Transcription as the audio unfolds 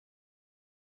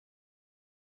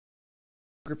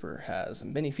gripper has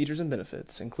many features and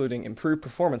benefits, including improved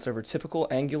performance over typical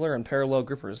angular and parallel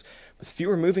grippers, with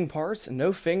fewer moving parts and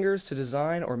no fingers to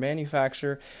design or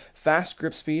manufacture, fast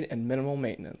grip speed, and minimal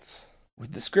maintenance.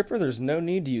 With this gripper, there's no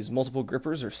need to use multiple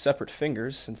grippers or separate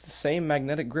fingers, since the same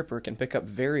magnetic gripper can pick up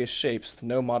various shapes with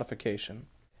no modification.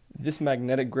 This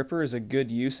magnetic gripper is a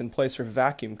good use and place for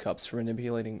vacuum cups for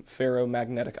manipulating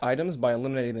ferromagnetic items by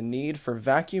eliminating the need for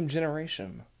vacuum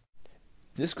generation.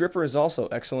 This gripper is also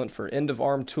excellent for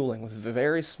end-of-arm tooling with a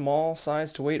very small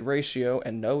size-to-weight ratio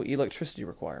and no electricity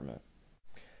requirement.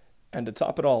 And to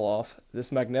top it all off, this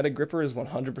magnetic gripper is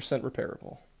 100%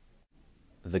 repairable.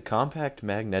 The compact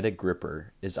magnetic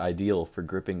gripper is ideal for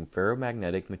gripping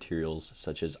ferromagnetic materials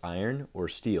such as iron or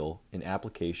steel in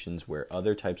applications where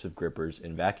other types of grippers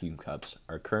and vacuum cups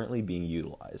are currently being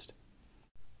utilized.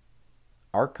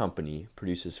 Our company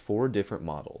produces 4 different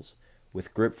models,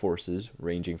 with grip forces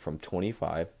ranging from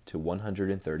 25 to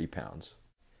 130 pounds.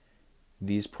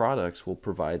 These products will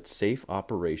provide safe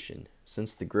operation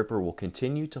since the gripper will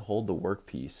continue to hold the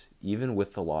workpiece even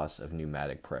with the loss of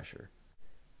pneumatic pressure.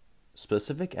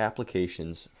 Specific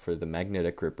applications for the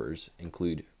magnetic grippers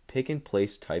include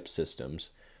pick-and-place type systems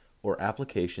or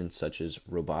applications such as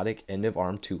robotic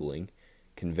end-of-arm tooling,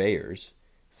 conveyors,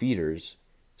 feeders,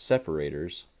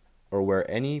 separators, or where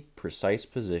any precise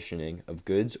positioning of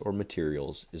goods or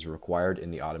materials is required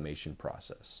in the automation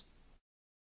process.